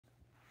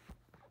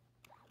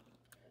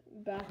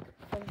back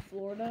from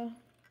Florida.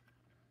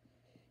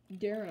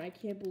 Darren, I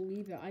can't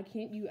believe it.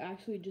 You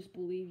actually just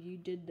believe you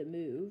did the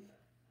move?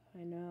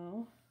 I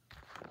know.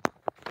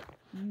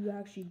 You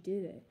actually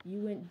did it.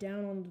 You went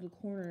down onto the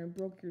corner and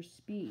broke your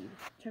speed.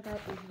 Check out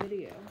this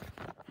video.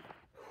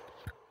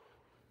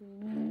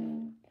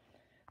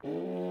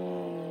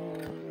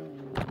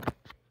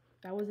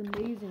 That was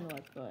amazing,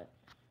 Lightfoot.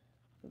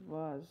 It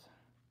was.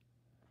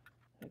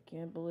 I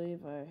can't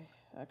believe I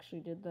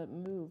actually did that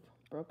move.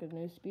 Broke a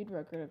new speed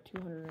record of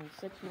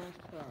 206 miles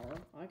per hour.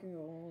 I can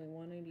go only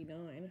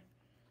 189.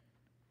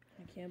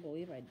 I can't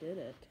believe I did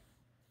it.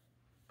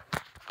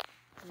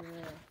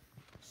 Yeah.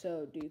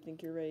 So, do you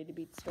think you're ready to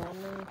beat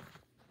Storm now?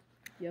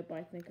 Yep,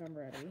 I think I'm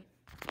ready.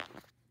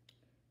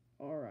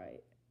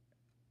 Alright.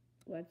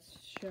 Let's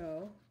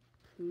show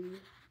who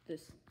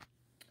this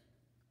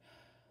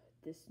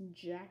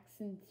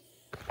Jackson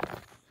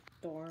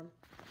Storm.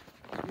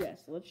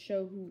 Yes, let's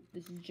show who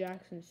this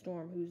Jackson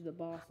Storm, who's the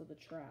boss of the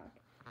track.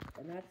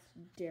 And that's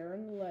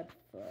Darren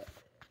Leadfoot.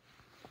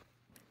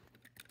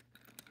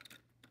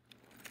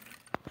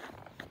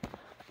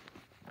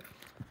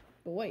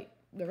 But wait,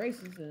 the race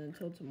isn't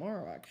until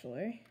tomorrow,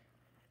 actually.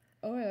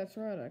 Oh, yeah, that's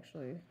right,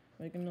 actually.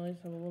 We can at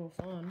least have a little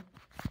fun.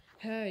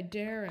 Hey,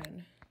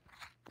 Darren.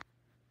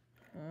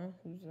 Huh?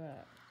 Who's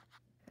that?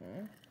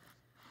 Huh?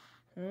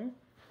 Huh?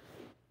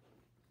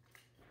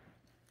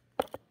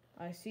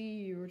 I see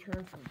you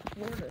returned from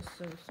Florida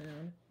so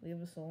soon.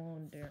 Leave us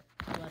alone, Darren.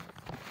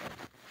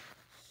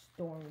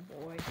 Storm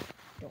boy.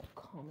 Don't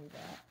call me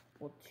that.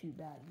 Well, too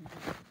bad. You just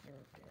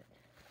deserved it.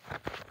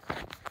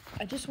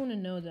 I just want to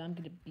know that I'm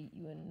going to beat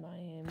you in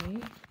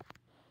Miami.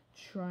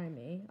 Try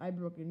me. I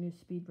broke a new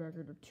speed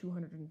record of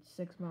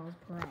 206 miles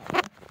per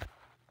hour.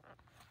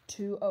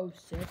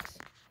 206.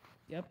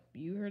 Yep,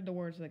 you heard the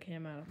words that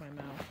came out of my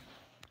mouth.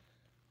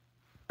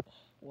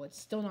 Well, it's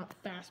still not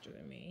faster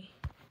than me.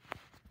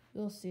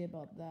 We'll see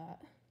about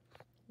that.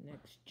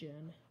 Next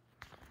gen.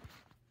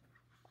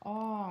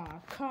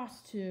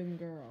 Costume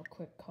girl.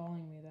 Quit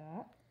calling me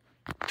that.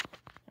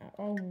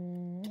 Oh,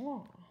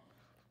 mwah.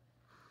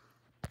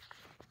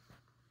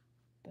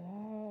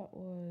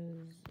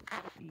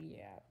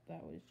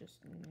 That was just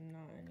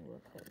not anywhere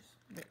close.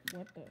 But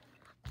what the?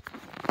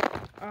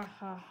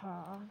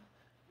 Ha.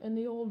 And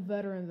the old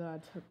veteran that I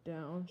took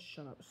down.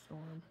 Shut up,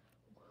 Storm.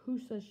 Who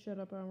says shut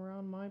up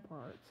around my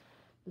parts?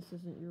 This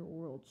isn't your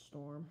world,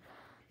 Storm.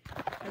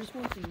 I just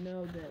want you to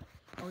know that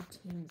our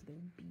team's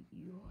gonna beat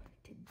you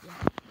to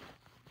death.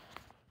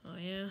 Oh,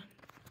 yeah?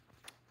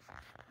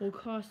 Well,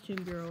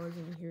 Costume Girl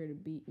isn't here to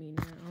beat me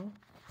now.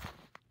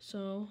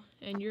 So,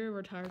 and you're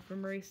retired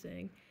from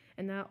racing.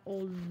 And that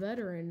old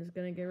veteran is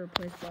going to get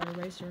replaced by a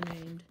racer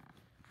named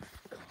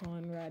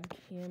Conrad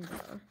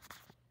Camber.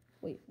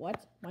 Wait,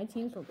 what? My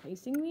team's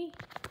replacing me?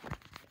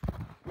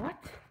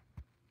 What?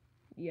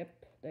 Yep,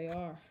 they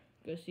are.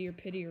 Go see your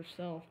pity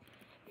yourself.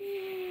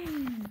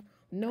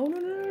 No,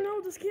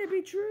 this can't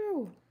be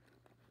true.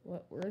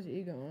 What? Where is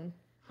he going?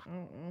 I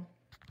don't know.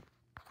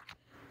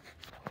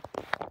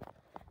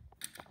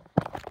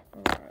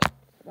 Alright,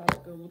 let's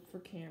go look for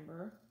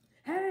Camber.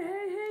 Hey!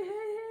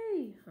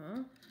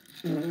 Huh?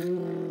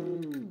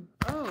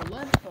 Oh,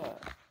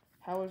 Leadfoot.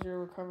 How was your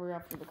recovery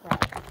after the crash?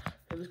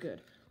 It was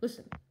good.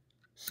 Listen,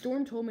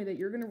 Storm told me that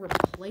you're gonna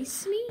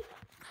replace me?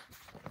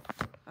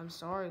 I'm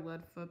sorry,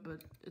 Leadfoot,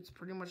 but it's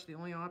pretty much the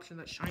only option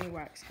that Shiny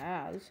Wax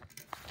has.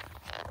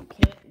 You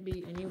can't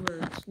be anywhere.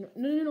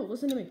 No,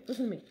 listen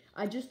to me.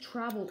 I just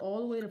traveled all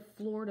the way to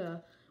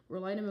Florida, where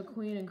Lightning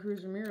McQueen and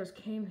Cruz Ramirez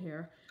came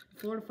here.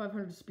 Florida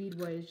 500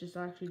 Speedway is just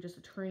a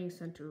training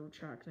center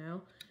track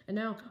now. And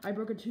now I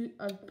broke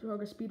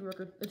a speed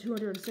record of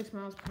 206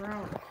 miles per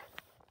hour.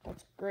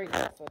 That's great,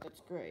 Leadfoot,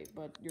 that's great.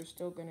 But you're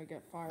still gonna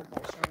get fired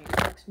by Shiny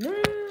Wax.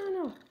 No.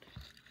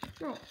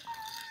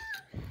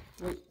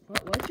 Wait,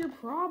 what's your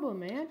problem,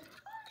 man?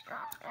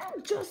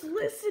 Just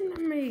listen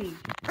to me.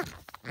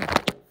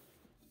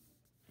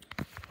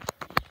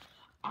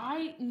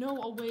 I know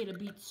a way to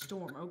beat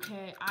Storm,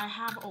 okay? I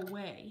have a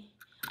way.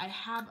 I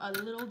have a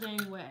little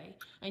dang way.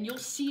 And you'll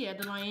see it at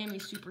the Miami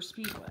Super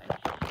Speedway.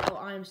 Oh,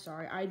 I'm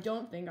sorry. I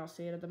don't think I'll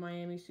see it at the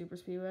Miami Super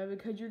Speedway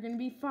because you're going to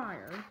be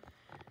fired.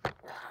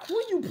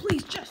 Will you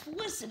please just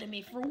listen to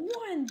me for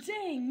one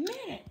dang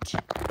minute?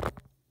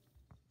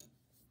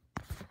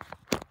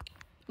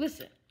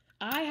 Listen,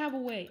 I have a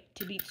way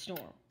to beat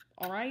Storm,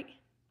 alright?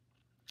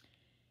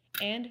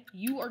 And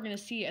you are going to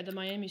see it at the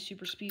Miami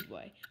Super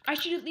Speedway. I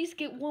should at least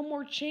get one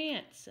more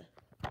chance.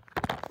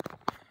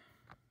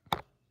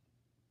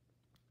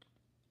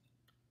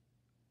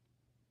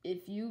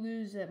 If you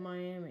lose at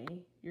Miami,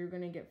 you're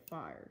going to get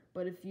fired.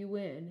 But if you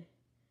win,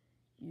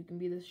 you can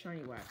be the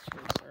Shiny Wax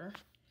racer.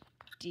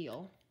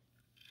 Deal.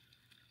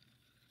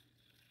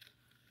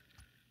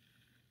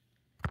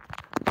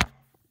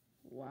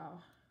 Wow.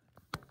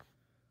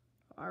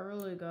 I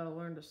really got to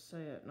learn to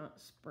say it,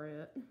 not spray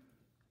it.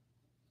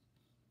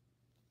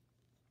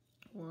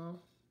 Well,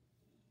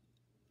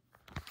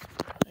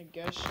 I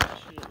guess I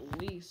should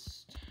at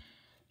least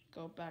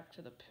go back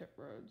to the pit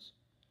roads.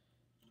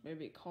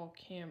 Maybe call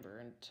Camber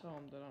and tell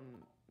him that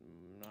I'm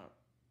not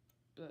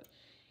But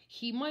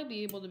he might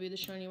be able to be the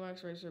shiny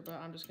wax racer, but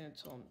I'm just gonna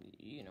tell him,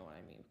 you know what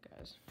I mean,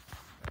 guys.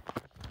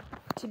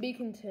 To be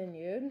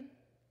continued.